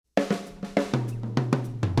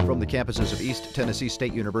From the campuses of East Tennessee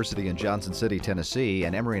State University in Johnson City, Tennessee,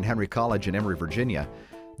 and Emory and Henry College in Emory, Virginia,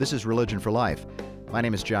 this is Religion for Life. My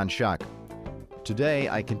name is John Schuck. Today,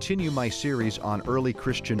 I continue my series on early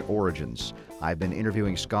Christian origins. I've been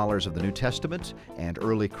interviewing scholars of the New Testament and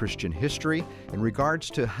early Christian history in regards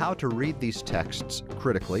to how to read these texts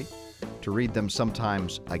critically, to read them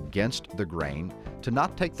sometimes against the grain, to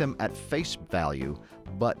not take them at face value,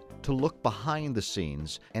 but to look behind the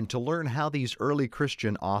scenes and to learn how these early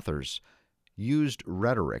Christian authors used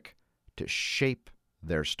rhetoric to shape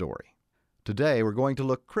their story. Today, we're going to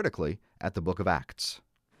look critically at the book of Acts.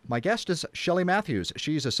 My guest is Shelley Matthews.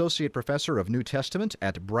 She's Associate Professor of New Testament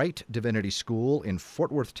at Brite Divinity School in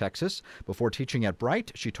Fort Worth, Texas. Before teaching at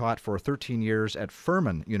Brite, she taught for 13 years at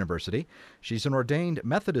Furman University. She's an ordained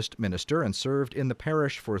Methodist minister and served in the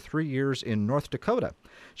parish for 3 years in North Dakota.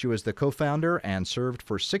 She was the co-founder and served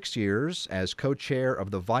for 6 years as co-chair of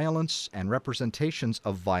the Violence and Representations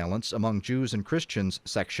of Violence Among Jews and Christians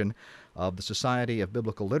section of the Society of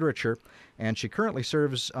Biblical Literature, and she currently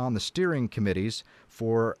serves on the steering committees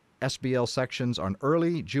for SBL sections on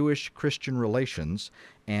early Jewish-Christian relations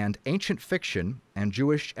and ancient fiction and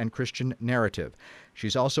Jewish and Christian narrative.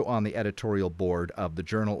 She's also on the editorial board of the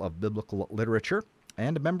Journal of Biblical Literature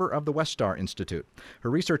and a member of the Westar Institute. Her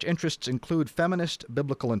research interests include feminist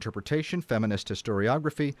biblical interpretation, feminist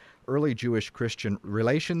historiography, early Jewish-Christian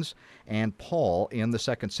relations, and Paul in the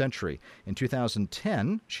 2nd century. In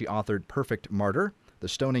 2010, she authored Perfect Martyr, The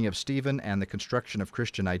Stoning of Stephen and the Construction of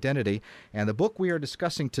Christian Identity. And the book we are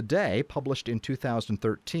discussing today, published in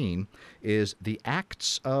 2013, is The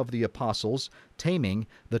Acts of the Apostles, Taming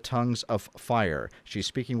the Tongues of Fire. She's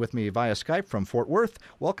speaking with me via Skype from Fort Worth.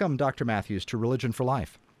 Welcome, Dr. Matthews, to Religion for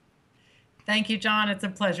Life. Thank you, John. It's a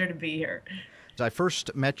pleasure to be here. I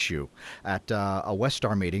first met you at a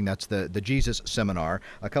Westar meeting, that's the Jesus Seminar,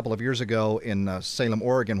 a couple of years ago in Salem,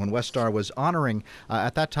 Oregon, when Westar was honoring,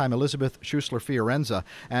 at that time, Elizabeth Schussler Fiorenza,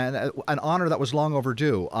 and an honor that was long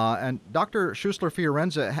overdue. And Dr. Schussler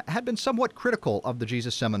Fiorenza had been somewhat critical of the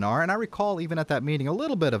Jesus Seminar, and I recall even at that meeting a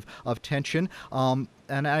little bit of tension.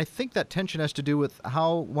 And I think that tension has to do with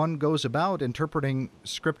how one goes about interpreting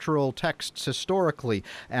scriptural texts historically.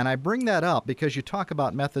 And I bring that up because you talk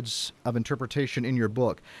about methods of interpretation in your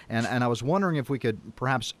book. And I was wondering if we could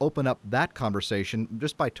perhaps open up that conversation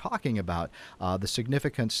just by talking about the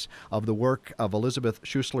significance of the work of Elizabeth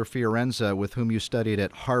Schussler Fiorenza, with whom you studied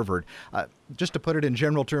at Harvard. Just to put it in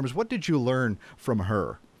general terms, what did you learn from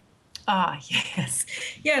her?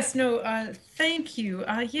 Yes. No, thank you.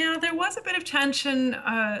 Yeah, there was a bit of tension,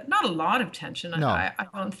 not a lot of tension, no. I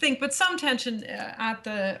don't think, but some tension at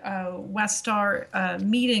the Westar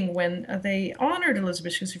meeting when they honored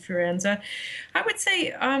Elizabeth Schussler Fiorenza. I would say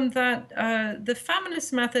that the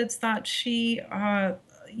feminist methods that she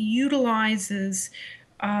utilizes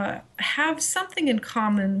have something in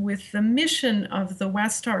common with the mission of the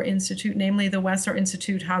Westar Institute. Namely, the Westar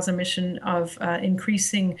Institute has a mission of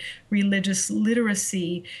increasing religious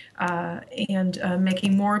literacy and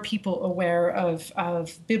making more people aware of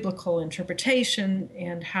biblical interpretation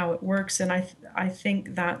and how it works. And I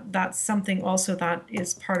think that that's something also that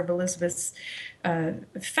is part of Elizabeth's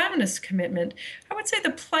feminist commitment. I would say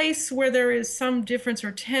the place where there is some difference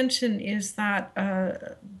or tension is that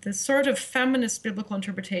the sort of feminist biblical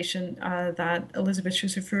interpretation that Elizabeth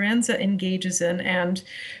Schussler Fiorenza engages in, and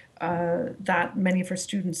that many of her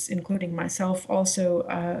students, including myself,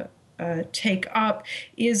 also take up,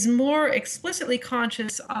 is more explicitly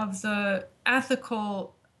conscious of the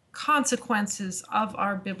ethical consequences of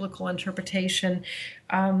our biblical interpretation.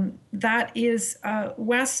 That is,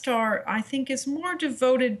 Westar, I think, is more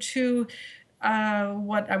devoted to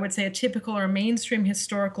what I would say a typical or mainstream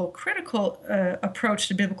historical critical approach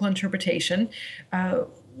to biblical interpretation,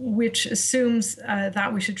 which assumes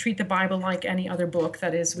that we should treat the Bible like any other book.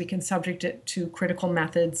 That is, we can subject it to critical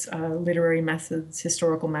methods, literary methods,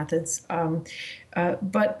 historical methods.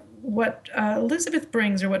 But what Elizabeth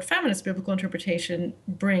brings, or what feminist biblical interpretation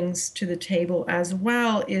brings to the table as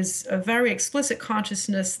well, is a very explicit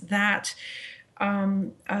consciousness that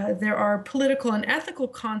there are political and ethical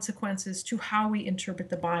consequences to how we interpret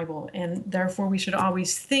the Bible, and therefore we should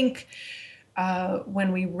always think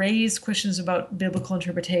when we raise questions about biblical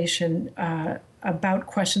interpretation about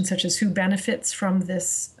questions such as who benefits from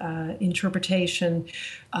this interpretation,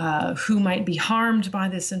 who might be harmed by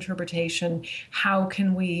this interpretation, how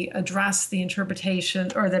can we address the interpretation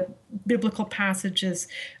or the biblical passages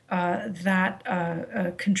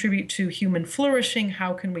that contribute to human flourishing,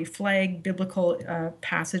 how can we flag biblical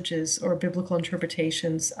passages or biblical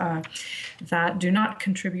interpretations that do not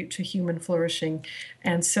contribute to human flourishing,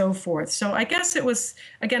 and so forth. So I guess it was,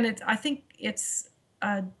 again, I think it's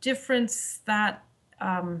a difference that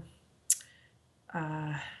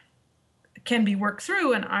can be worked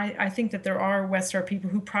through. And I think that there are Westar people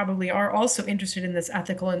who probably are also interested in this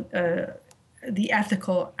the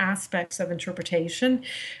ethical aspects of interpretation.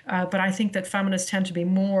 But I think that feminists tend to be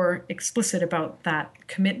more explicit about that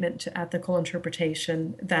commitment to ethical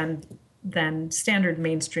interpretation than standard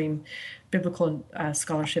mainstream biblical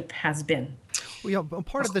scholarship has been. Well, yeah,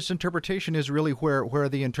 part of this interpretation is really where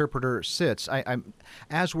the interpreter sits.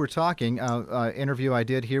 As we're talking, interview I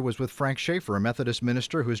did here was with Frank Schaeffer, a Methodist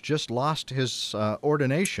minister who's just lost his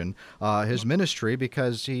ordination, his ministry,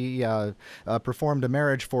 because he performed a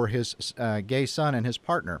marriage for his gay son and his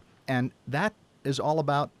partner. And that is all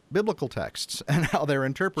about biblical texts and how they're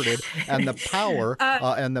interpreted and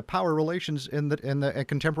the power relations in the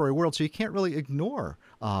contemporary world. So you can't really ignore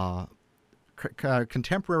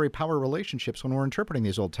contemporary power relationships when we're interpreting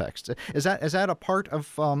these old texts. Is that a part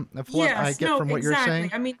of what I get from what you're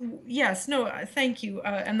saying? I mean, yes, no, thank you.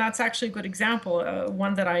 And that's actually a good example,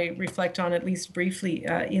 one that I reflect on at least briefly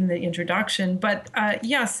in the introduction. But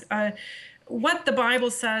yes, what the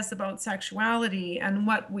Bible says about sexuality and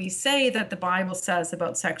what we say that the Bible says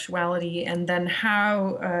about sexuality, and then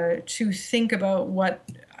how to think about what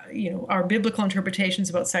our biblical interpretations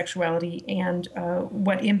about sexuality and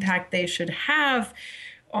what impact they should have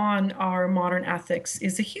on our modern ethics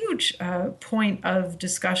is a huge point of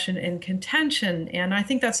discussion and contention. And I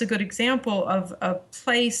think that's a good example of a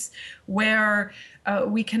place where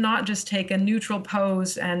we cannot just take a neutral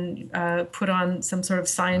pose and put on some sort of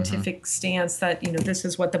scientific stance that, this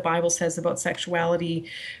is what the Bible says about sexuality,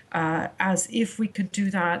 as if we could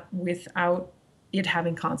do that without it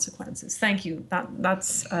having consequences. Thank you.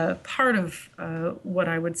 That's part of what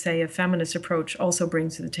I would say a feminist approach also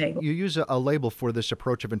brings to the table. You use a label for this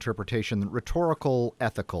approach of interpretation, the rhetorical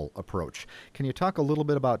ethical approach. Can you talk a little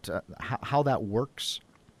bit about how that works?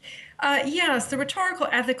 Yes, the rhetorical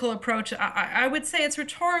ethical approach, I would say it's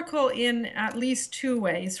rhetorical in at least two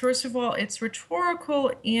ways. First of all, it's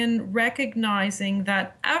rhetorical in recognizing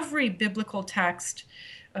that every biblical text,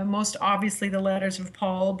 most obviously the letters of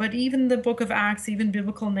Paul, but even the book of Acts, even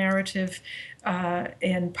biblical narrative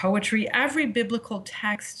and poetry, every biblical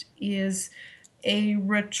text is a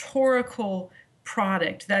rhetorical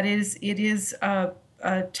product. That is, it is a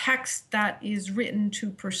text that is written to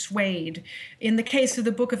persuade. In the case of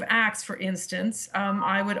the book of Acts, for instance,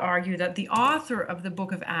 I would argue that the author of the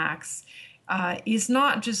book of Acts is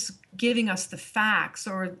not just giving us the facts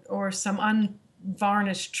or some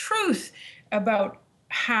unvarnished truth about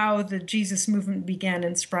how the Jesus movement began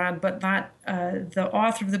and spread, but that the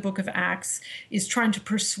author of the book of Acts is trying to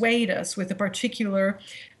persuade us with a particular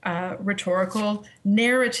rhetorical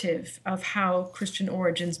narrative of how Christian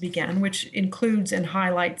origins began, which includes and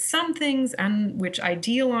highlights some things and which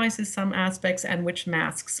idealizes some aspects and which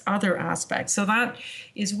masks other aspects. So that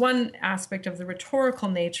is one aspect of the rhetorical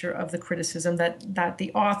nature of the criticism that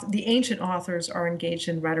the ancient authors are engaged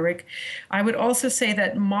in rhetoric. I would also say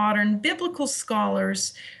that modern biblical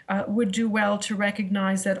scholars would do well to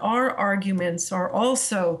recognize that our arguments are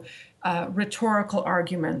also rhetorical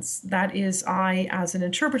arguments. That is, I, as an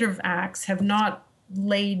interpreter of Acts, have not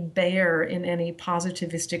laid bare in any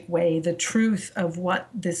positivistic way the truth of what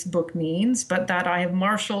this book means, but that I have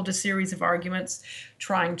marshaled a series of arguments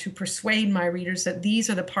trying to persuade my readers that these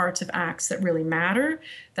are the parts of Acts that really matter,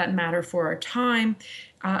 that matter for our time.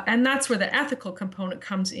 And that's where the ethical component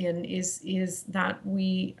comes in, is that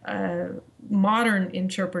we, modern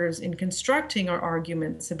interpreters in constructing our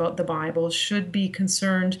arguments about the Bible, should be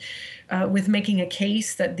concerned with making a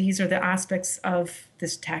case that these are the aspects of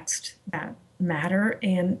this text that matter,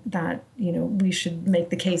 and that we should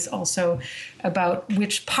make the case also about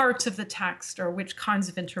which parts of the text or which kinds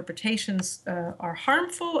of interpretations are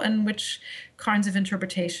harmful and which kinds of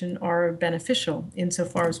interpretation are beneficial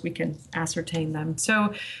insofar as we can ascertain them.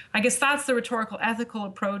 So I guess that's the rhetorical ethical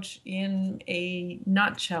approach in a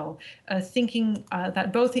nutshell, thinking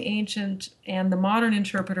that both the ancient and the modern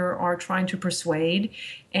interpreter are trying to persuade,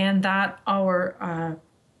 and that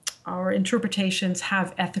our interpretations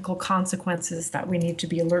have ethical consequences that we need to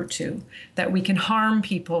be alert to, that we can harm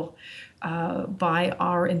people by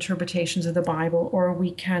our interpretations of the Bible, or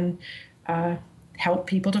we can help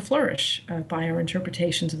people to flourish by our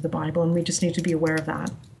interpretations of the Bible, and we just need to be aware of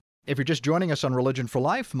that. If you're just joining us on Religion for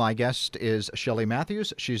Life, my guest is Shelley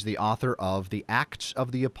Matthews. She's the author of The Acts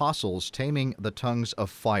of the Apostles, Taming the Tongues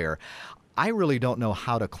of Fire. I really don't know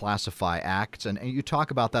how to classify Acts, and you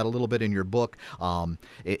talk about that a little bit in your book.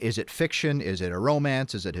 Is it fiction? Is it a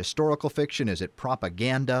romance? Is it historical fiction? Is it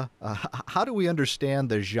propaganda? How do we understand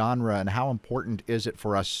the genre, and how important is it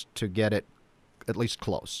for us to get it at least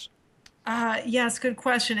close? Yes, good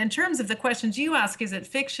question. In terms of the questions you ask, is it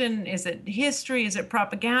fiction? Is it history? Is it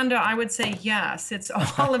propaganda? I would say yes, it's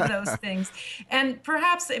all of those things. And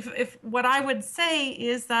perhaps if what I would say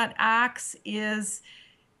is that Acts is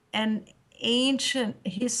an ancient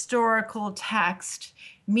historical text,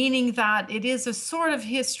 meaning that it is a sort of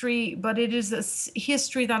history, but it is a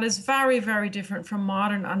history that is very, very different from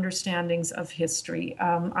modern understandings of history.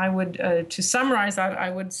 I would, to summarize that, I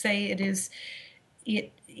would say it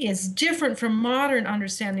is different from modern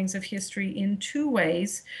understandings of history in two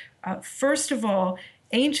ways. First of all,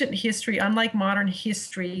 ancient history, unlike modern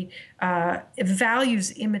history,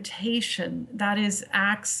 values imitation. That is,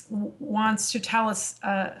 Acts wants to tell us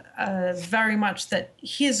very much that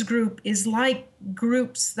his group is like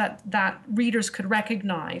groups that readers could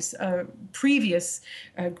recognize, previous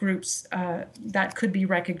groups that could be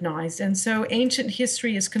recognized. And so ancient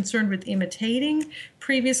history is concerned with imitating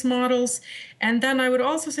previous models. And then I would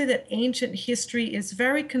also say that ancient history is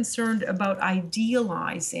very concerned about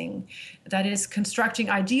idealizing, that is, constructing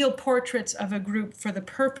ideal portraits of a group for the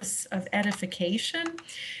purpose of edification.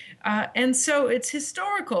 And so it's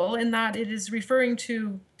historical in that it is referring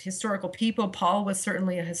to historical people. Paul was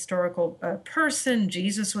certainly a historical person.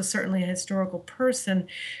 Jesus was certainly a historical person.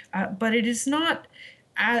 But it is not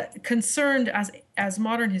concerned, as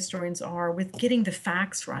modern historians are, with getting the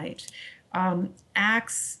facts right.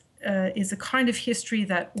 Acts is a kind of history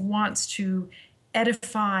that wants to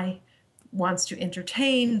edify, wants to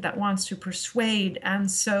entertain, that wants to persuade. And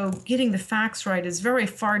so getting the facts right is very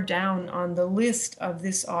far down on the list of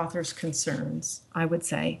this author's concerns, I would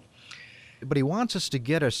say. But he wants us to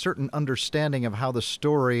get a certain understanding of how the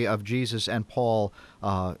story of Jesus and Paul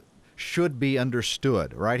should be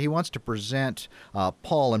understood, right? He wants to present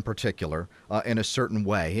Paul in particular in a certain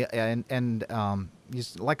way. And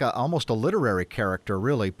he's like almost a literary character,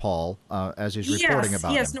 really, Paul, as he's reporting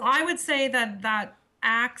about him. Yes, no, I would say that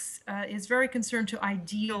Acts is very concerned to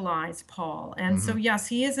idealize Paul. And so,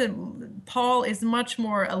 yes, Paul is much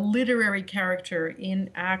more a literary character in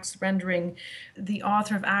Acts, rendering the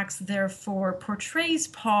author of Acts, therefore, portrays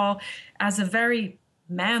Paul as a very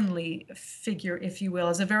manly figure, if you will,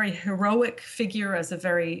 as a very heroic figure, as a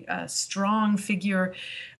very strong figure.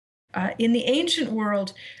 In the ancient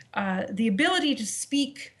world, the ability to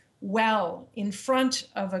speak well in front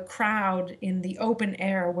of a crowd in the open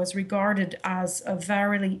air was regarded as a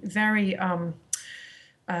very, very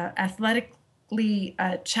athletically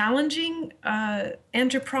challenging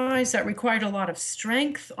enterprise that required a lot of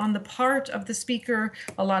strength on the part of the speaker,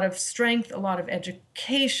 a lot of strength, a lot of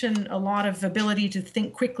education, a lot of ability to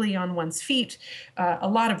think quickly on one's feet, a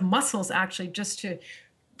lot of muscles actually just to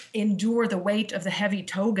endure the weight of the heavy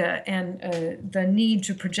toga and the need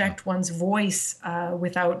to project one's voice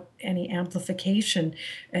without any amplification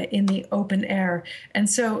in the open air. And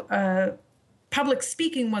so public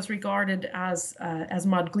speaking was regarded as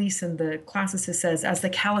Maud Gleason, the classicist, says, as the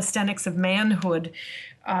calisthenics of manhood.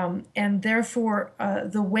 And therefore,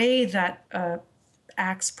 the way that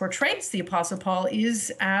Acts portrays the Apostle Paul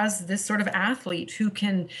is as this sort of athlete who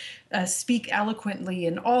can speak eloquently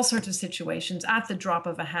in all sorts of situations at the drop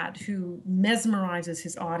of a hat, who mesmerizes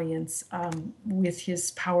his audience with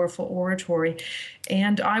his powerful oratory.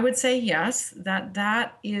 And I would say, yes,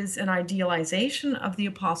 that is an idealization of the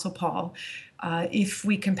Apostle Paul. If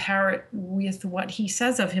we compare it with what he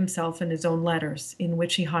says of himself in his own letters, in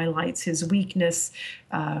which he highlights his weakness,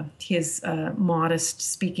 his modest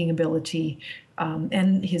speaking ability,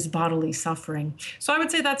 and his bodily suffering. So I would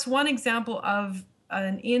say that's one example of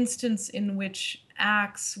an instance in which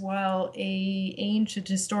Acts, while an ancient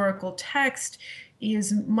historical text,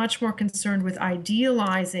 is much more concerned with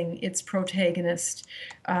idealizing its protagonist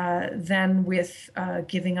than with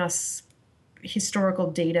giving us historical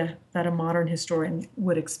data that a modern historian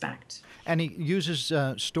would expect. And he uses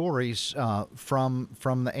stories from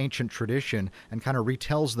the ancient tradition and kind of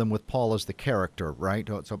retells them with Paul as the character, right?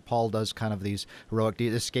 So Paul does kind of these heroic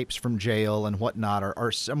escapes from jail and whatnot,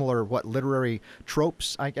 are similar literary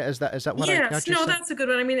tropes? I guess is that what I got you no, said? that's a good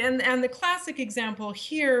one. I mean, and the classic example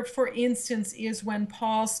here, for instance, is when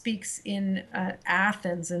Paul speaks in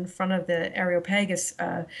Athens in front of the Areopagus.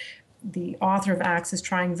 The author of Acts is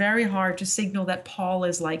trying very hard to signal that Paul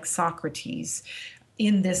is like Socrates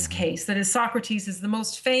in this case. That is, Socrates is the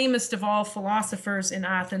most famous of all philosophers in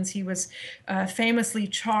Athens. He was famously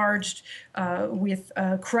charged with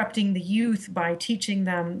corrupting the youth by teaching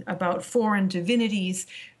them about foreign divinities.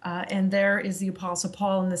 And there is the Apostle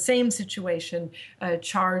Paul in the same situation,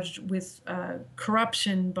 charged with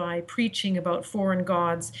corruption by preaching about foreign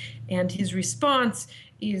gods. And his response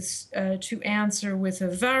is to answer with a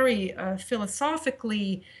very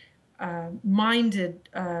philosophically minded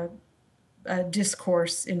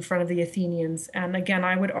discourse in front of the Athenians. And again,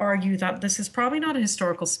 I would argue that this is probably not a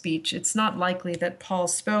historical speech. It's not likely that Paul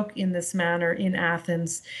spoke in this manner in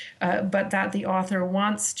Athens, but that the author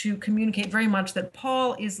wants to communicate very much that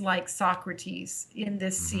Paul is like Socrates in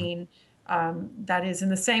this scene. That is, in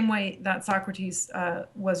the same way that Socrates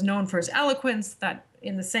was known for his eloquence, that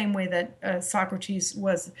in the same way that Socrates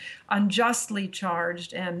was unjustly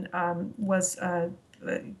charged and was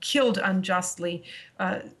killed unjustly,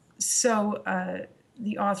 so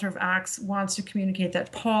the author of Acts wants to communicate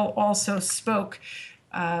that Paul also spoke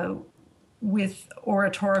with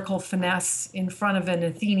oratorical finesse in front of an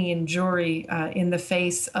Athenian jury in the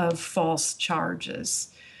face of false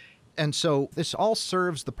charges. And so this all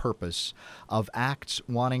serves the purpose of Acts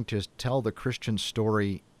wanting to tell the Christian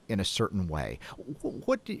story in a certain way.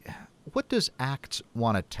 What does Acts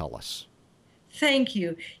want to tell us? Thank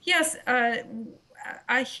you. Yes, I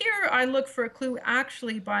look for a clue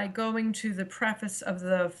actually by going to the preface of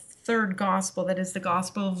the third gospel, that is the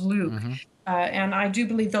Gospel of Luke. And I do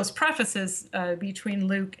believe those prefaces between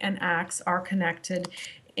Luke and Acts are connected.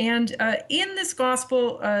 And in this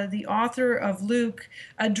gospel, the author of Luke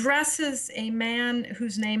addresses a man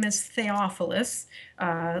whose name is Theophilus,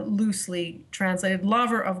 loosely translated,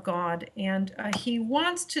 lover of God. And he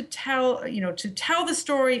wants to tell the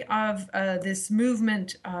story of this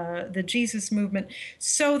movement, the Jesus movement,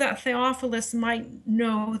 so that Theophilus might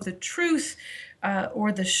know the truth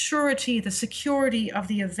or the surety, the security of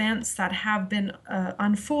the events that have been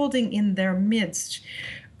unfolding in their midst.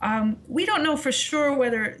 We don't know for sure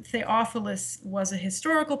whether Theophilus was a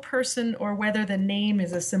historical person or whether the name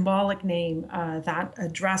is a symbolic name that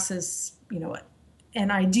addresses, an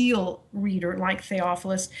ideal reader like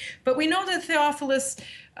Theophilus. But we know that Theophilus,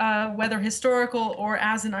 whether historical or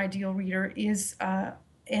as an ideal reader, is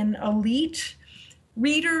an elite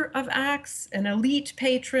reader of Acts, an elite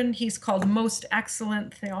patron. He's called Most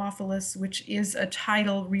Excellent Theophilus, which is a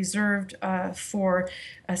title reserved for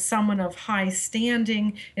someone of high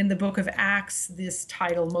standing. In the book of Acts, this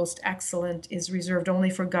title, Most Excellent, is reserved only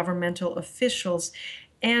for governmental officials.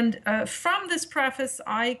 And from this preface,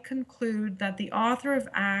 I conclude that the author of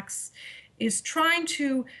Acts is trying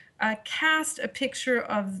to cast a picture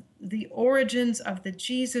of the origins of the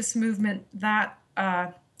Jesus movement that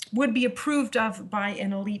would be approved of by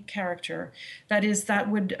an elite character. That is, that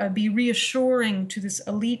would be reassuring to this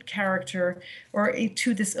elite character or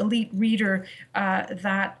to this elite reader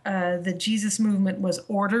that the Jesus movement was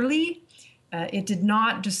orderly, it did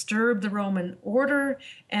not disturb the Roman order,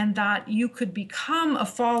 and that you could become a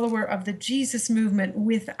follower of the Jesus movement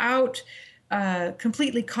without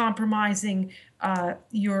completely compromising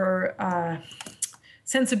your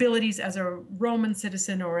sensibilities as a Roman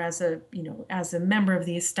citizen or as a member of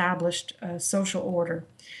the established social order.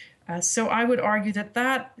 So I would argue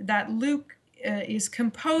that Luke is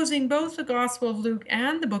composing both the Gospel of Luke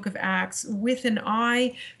and the book of Acts with an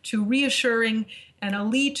eye to reassuring an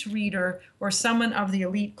elite reader or someone of the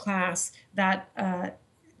elite class that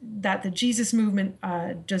the Jesus movement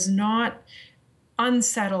does not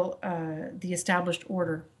unsettle the established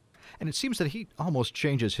order. And it seems that he almost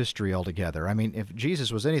changes history altogether. I mean, if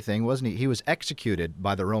Jesus was anything, wasn't he? He was executed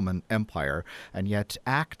by the Roman Empire, and yet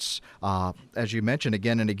Acts, as you mentioned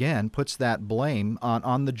again and again, puts that blame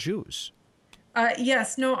on the Jews.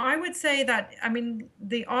 Yes, no, I would say that,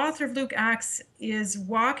 the author of Luke Acts is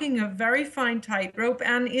walking a very fine tightrope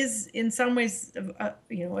and is in some ways,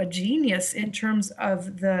 a genius in terms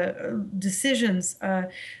of the decisions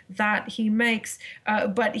that he makes.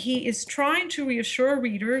 But he is trying to reassure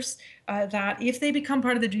readers that if they become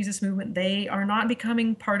part of the Jesus movement, they are not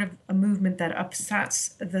becoming part of a movement that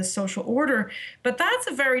upsets the social order. But that's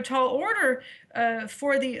a very tall order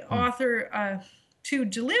for the author to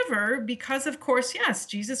deliver, because of course, yes,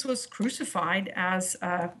 Jesus was crucified as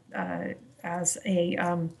a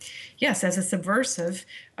subversive,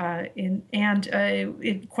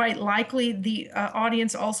 quite likely the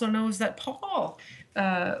audience also knows that Paul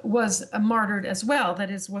was martyred as well.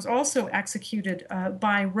 That is, was also executed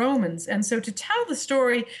by Romans. And so, to tell the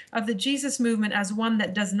story of the Jesus movement as one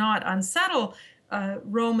that does not unsettle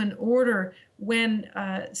Roman order when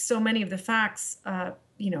so many of the facts,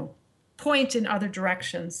 point in other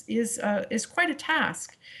directions is quite a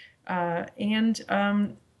task. I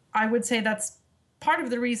would say that's part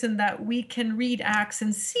of the reason that we can read Acts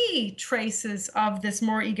and see traces of this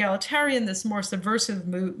more egalitarian, this more subversive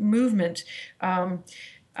movement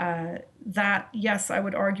that, yes, I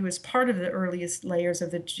would argue is part of the earliest layers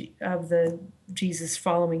of the Jesus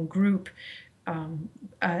following group.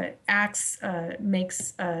 Acts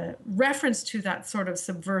makes reference to that sort of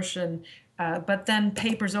subversion, but then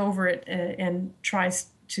papers over it and tries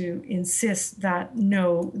to insist that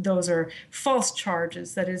no, those are false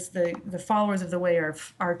charges. That is, the followers of the way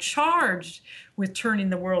are charged with turning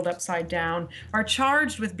the world upside down, are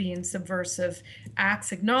charged with being subversive.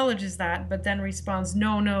 Acts acknowledges that, but then responds,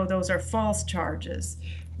 no, those are false charges.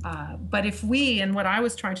 But if and what I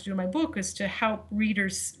was trying to do in my book is to help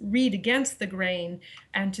readers read against the grain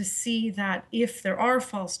and to see that if there are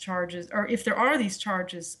false charges, or if there are these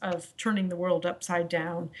charges of turning the world upside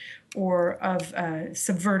down or of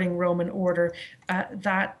subverting Roman order,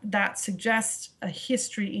 that suggests a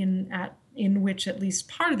history in which at least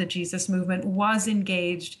part of the Jesus movement was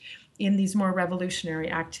engaged in these more revolutionary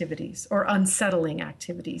activities, or unsettling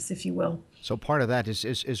activities, if you will. So part of that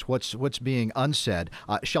is what's being unsaid.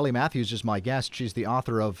 Shelley Matthews is my guest. She's the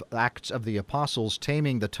author of Acts of the Apostles,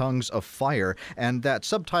 Taming the Tongues of Fire. And that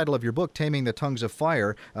subtitle of your book, Taming the Tongues of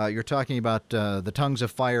Fire, you're talking about the tongues of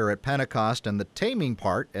fire at Pentecost. And the taming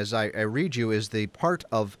part, as I read you, is the part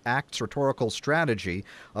of Acts' rhetorical strategy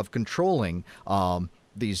of controlling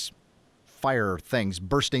these fire things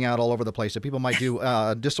bursting out all over the place. So people might do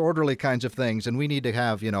disorderly kinds of things, and we need to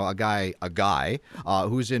have, a guy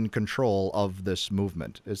who's in control of this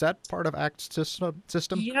movement. Is that part of Act's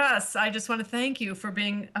system? Yes, I just want to thank you for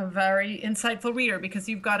being a very insightful reader, because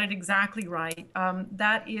you've got it exactly right.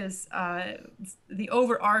 That is the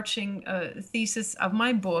overarching thesis of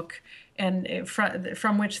my book, and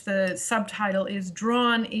from which the subtitle is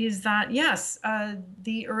drawn, is that, yes,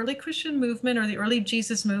 the early Christian movement, or the early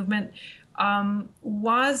Jesus movement,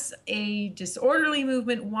 was a disorderly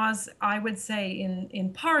movement, was, I would say, in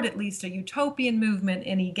part at least, a utopian movement,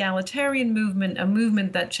 an egalitarian movement, a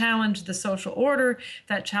movement that challenged the social order,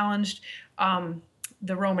 that challenged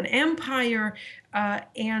the Roman Empire,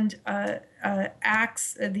 and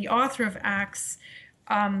Acts, the author of Acts,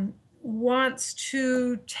 wants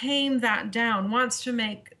to tame that down, wants to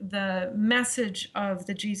make the message of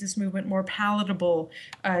the Jesus movement more palatable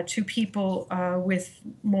to people with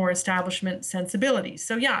more establishment sensibilities.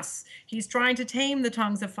 So yes, he's trying to tame the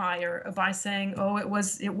tongues of fire by saying,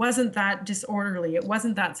 it wasn't that disorderly, it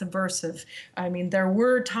wasn't that subversive. I mean, there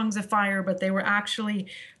were tongues of fire, but they were actually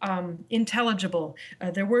intelligible.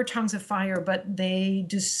 There were tongues of fire, but they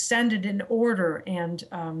descended in order, and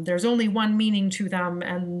there's only one meaning to them,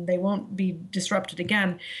 and they won't be disrupted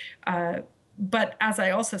again. But as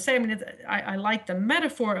I also say, I like the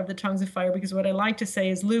metaphor of the tongues of fire, because what I like to say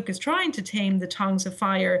is Luke is trying to tame the tongues of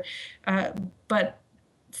fire, but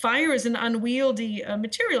fire is an unwieldy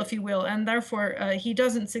material, if you will, and therefore he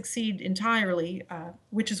doesn't succeed entirely,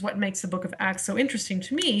 which is what makes the book of Acts so interesting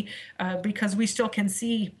to me, because we still can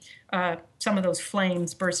see some of those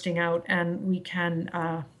flames bursting out, and we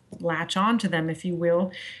can latch on to them, if you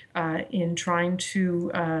will, in trying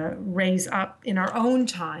to raise up in our own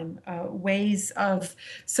time ways of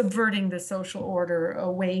subverting the social order,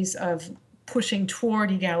 ways of pushing toward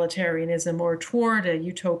egalitarianism or toward a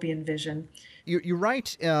utopian vision. You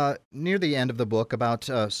write near the end of the book about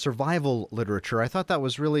survival literature. I thought that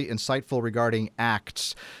was really insightful regarding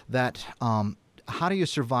Acts, that how do you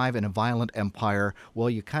survive in a violent empire? Well,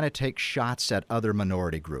 you kind of take shots at other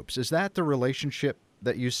minority groups. Is that the relationship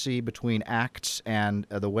that you see between Acts and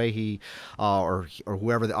the way he, or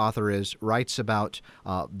whoever the author is, writes about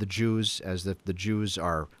the Jews, as if the Jews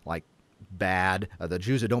are like bad, the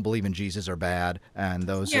Jews that don't believe in Jesus are bad, and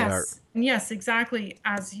those that are... Yes, exactly.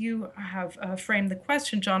 As you have framed the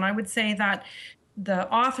question, John, I would say that the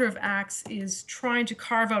author of Acts is trying to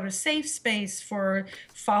carve out a safe space for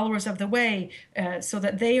followers of the way, so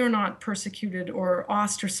that they are not persecuted or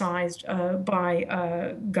ostracized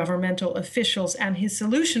by governmental officials. And his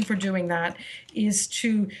solution for doing that is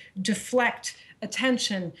to deflect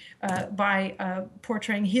attention by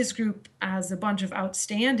portraying his group as a bunch of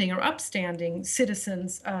outstanding or upstanding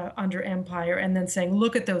citizens under empire, and then saying,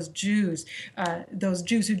 look at those Jews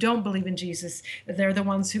who don't believe in Jesus. They're the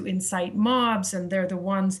ones who incite mobs, and they're the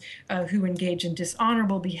ones who engage in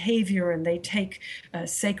dishonorable behavior, and they take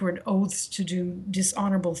sacred oaths to do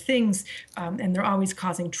dishonorable things, and they're always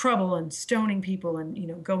causing trouble and stoning people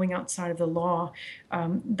and going outside of the law.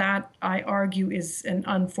 That, I argue, is an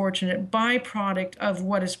unfortunate byproduct of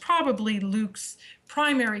what is probably Luke's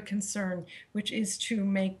primary concern, which is to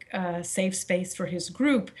make a safe space for his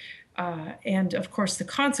group. And of course, the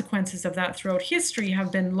consequences of that throughout history have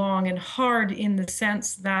been long and hard, in the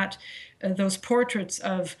sense that those portraits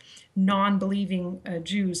of non-believing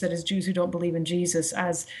Jews, that is, Jews who don't believe in Jesus,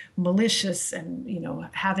 as malicious and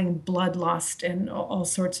having bloodlust and all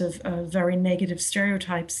sorts of very negative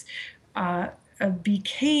stereotypes,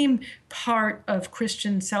 became part of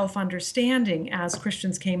Christian self-understanding as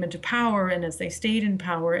Christians came into power and as they stayed in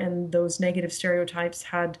power, and those negative stereotypes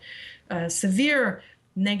had severe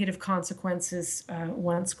negative consequences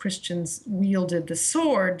once Christians wielded the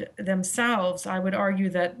sword themselves. I would argue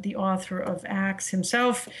that the author of Acts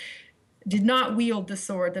himself did not wield the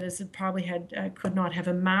sword. That is, it probably could not have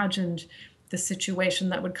imagined the situation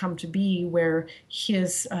that would come to be, where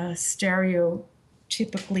his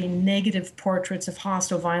stereotypically negative portraits of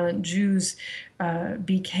hostile, violent Jews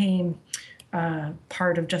became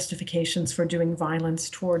part of justifications for doing violence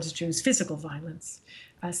towards Jews, physical violence.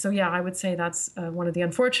 So yeah, I would say that's one of the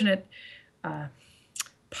unfortunate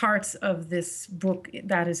parts of this book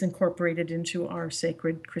that is incorporated into our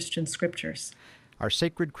sacred Christian scriptures. Our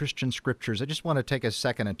sacred Christian scriptures. I just want to take a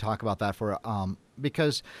second and talk about that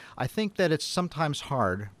because I think that it's sometimes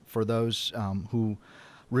hard for those who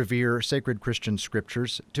revere sacred Christian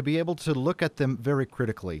scriptures to be able to look at them very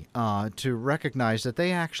critically, to recognize that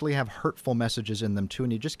they actually have hurtful messages in them too,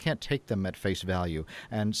 and you just can't take them at face value.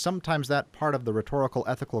 And sometimes that part of the rhetorical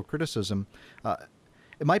ethical criticism,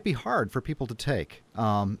 it might be hard for people to take,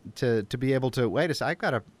 to be able to, wait a second, I've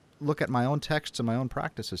got to look at my own texts and my own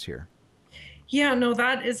practices here. Yeah, no,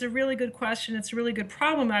 that is a really good question. It's a really good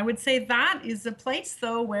problem. I would say that is a place,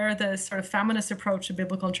 though, where the sort of feminist approach to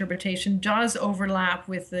biblical interpretation does overlap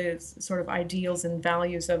with the sort of ideals and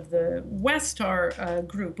values of the Westar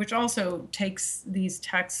group, which also takes these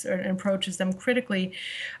texts and approaches them critically.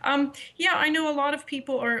 Yeah, I know a lot of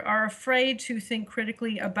people are afraid to think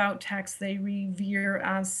critically about texts they revere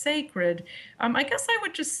as sacred. I guess I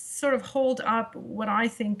would just sort of hold up what I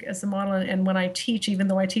think as a model, and when I teach, even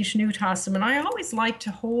though I teach New Testament, I always like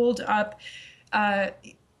to hold up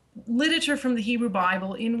literature from the Hebrew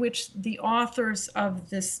Bible in which the authors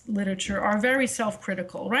of this literature are very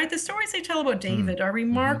self-critical, right? The stories they tell about David are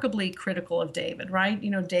remarkably critical of David, right?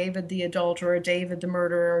 You know, David the adulterer, David the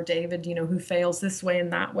murderer, David, you know, who fails this way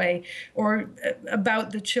and that way, or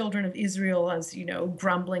about the children of Israel as, you know,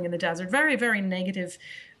 grumbling in the desert. Very, very negative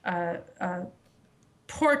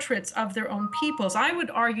portraits of their own peoples. I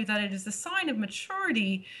would argue that it is a sign of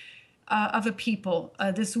maturity of a people,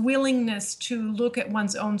 this willingness to look at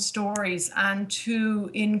one's own stories and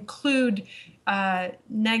to include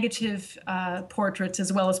negative portraits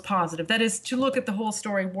as well as positive. That is, to look at the whole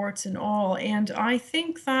story, warts and all. And I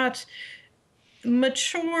think that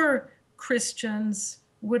mature Christians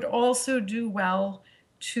would also do well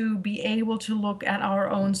to be able to look at our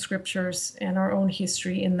own scriptures and our own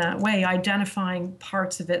history in that way, identifying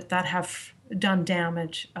parts of it that have done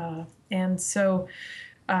damage. And so,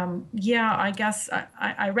 yeah, I guess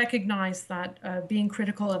I recognize that being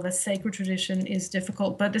critical of a sacred tradition is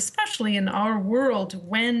difficult, but especially in our world,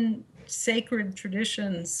 when sacred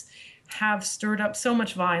traditions have stirred up so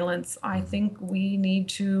much violence, I think we need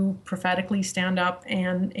to prophetically stand up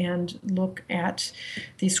and look at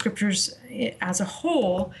the scriptures as a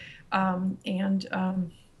whole,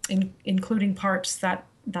 including parts that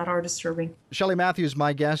are disturbing. Shelley Matthews,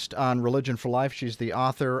 my guest on Religion for Life. She's the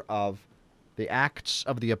author of The Acts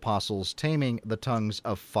of the Apostles, Taming the Tongues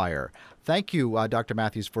of Fire. Thank you, Dr.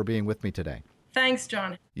 Matthews, for being with me today. Thanks,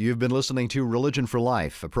 John. You've been listening to Religion for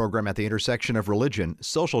Life, a program at the intersection of religion,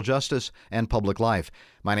 social justice, and public life.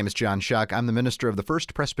 My name is John Shuck. I'm the minister of the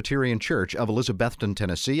First Presbyterian Church of Elizabethton,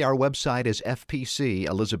 Tennessee. Our website is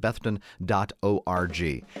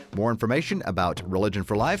fpcelizabethton.org. More information about Religion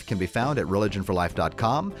for Life can be found at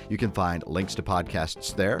religionforlife.com. You can find links to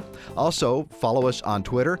podcasts there. Also, follow us on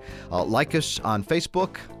Twitter, like us on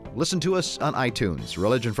Facebook, listen to us on iTunes.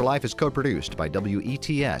 Religion for Life is co-produced by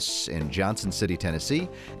WETS in Johnson City, Tennessee,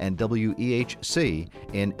 and WEHC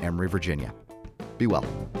in Emory, Virginia. Be well.